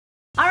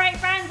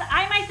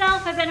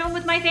I've been home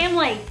with my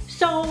family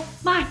so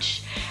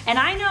much. And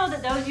I know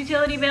that those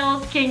utility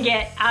bills can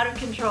get out of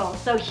control.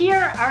 So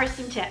here are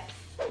some tips.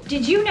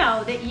 Did you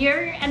know that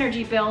your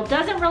energy bill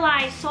doesn't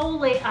rely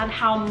solely on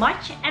how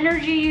much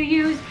energy you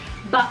use,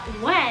 but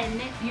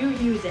when you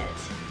use it?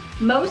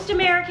 Most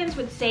Americans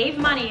would save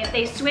money if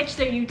they switched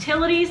their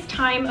utilities'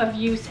 time of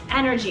use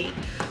energy,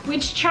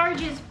 which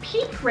charges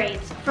peak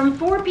rates from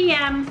 4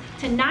 p.m.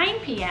 to 9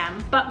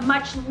 p.m., but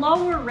much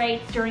lower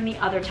rates during the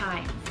other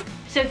times.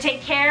 So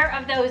take care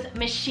of those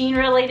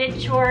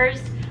machine-related chores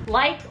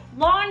like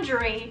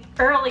laundry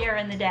earlier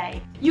in the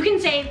day. You can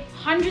save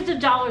hundreds of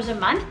dollars a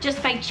month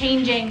just by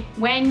changing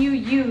when you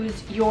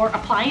use your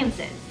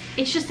appliances.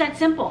 It's just that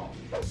simple.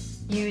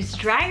 Use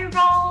dryer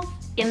balls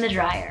in the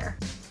dryer.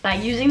 By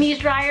using these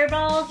dryer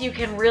balls, you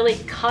can really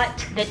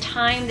cut the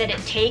time that it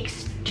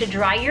takes to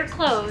dry your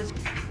clothes.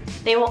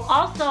 They will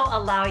also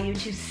allow you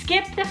to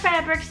skip the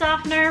fabric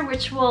softener,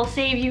 which will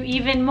save you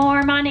even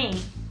more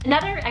money.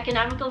 Another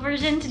economical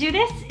version to do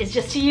this is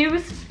just to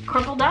use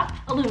crumpled up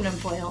aluminum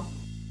foil.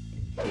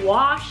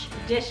 Wash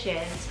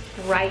dishes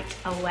right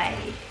away.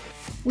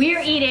 We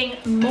are eating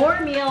more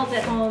meals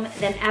at home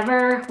than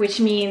ever, which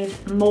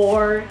means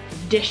more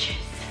dishes.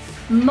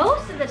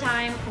 Most of the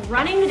time,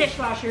 running the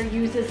dishwasher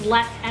uses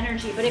less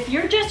energy, but if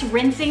you're just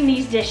rinsing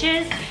these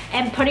dishes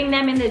and putting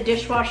them in the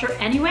dishwasher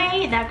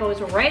anyway, that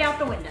goes right out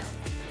the window.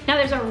 Now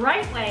there's a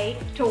right way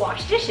to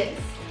wash dishes.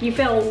 You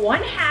fill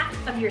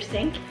 1/2 of your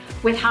sink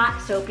with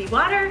hot soapy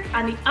water.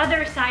 On the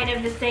other side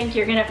of the sink,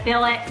 you're gonna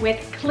fill it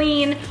with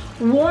clean,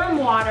 warm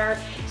water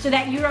so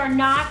that you are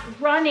not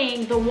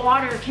running the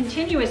water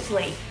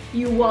continuously.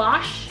 You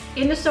wash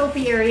in the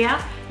soapy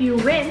area, you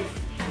rinse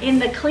in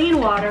the clean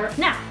water.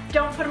 Now,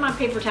 don't put them on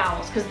paper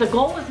towels because the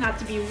goal is not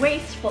to be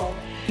wasteful.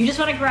 You just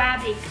wanna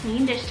grab a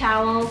clean dish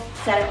towel,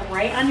 set it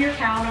right on your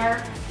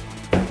counter,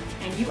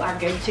 and you are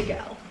good to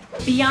go.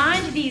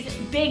 Beyond these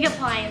big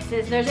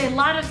appliances, there's a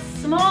lot of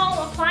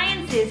small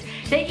appliances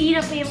that eat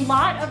up a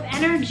lot of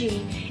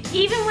energy,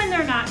 even when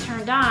they're not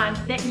turned on,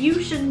 that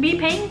you shouldn't be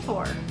paying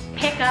for.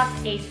 Pick up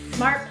a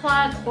smart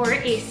plug or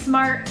a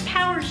smart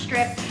power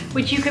strip,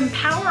 which you can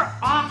power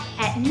off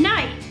at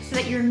night so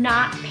that you're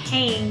not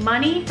paying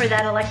money for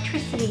that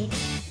electricity.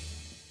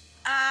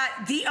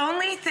 The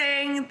only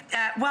thing,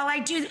 well, I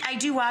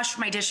do wash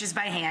my dishes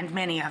by hand,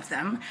 many of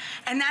them,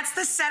 and that's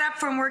the setup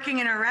from working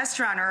in a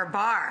restaurant or a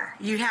bar.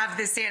 You have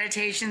the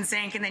sanitation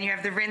sink, and then you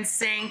have the rinse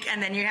sink,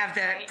 and then you have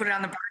the put it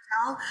on the bar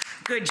towel.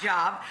 Good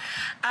job.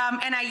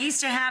 And I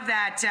used to have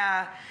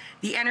that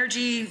the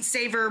energy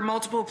saver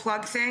multiple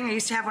plug thing. I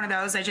used to have one of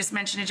those. I just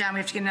mentioned it, John. We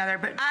have to get another,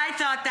 but I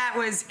thought that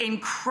was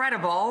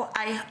incredible.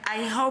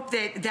 I hope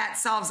that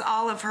solves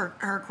all of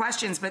her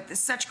questions. But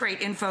such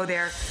great info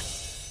there.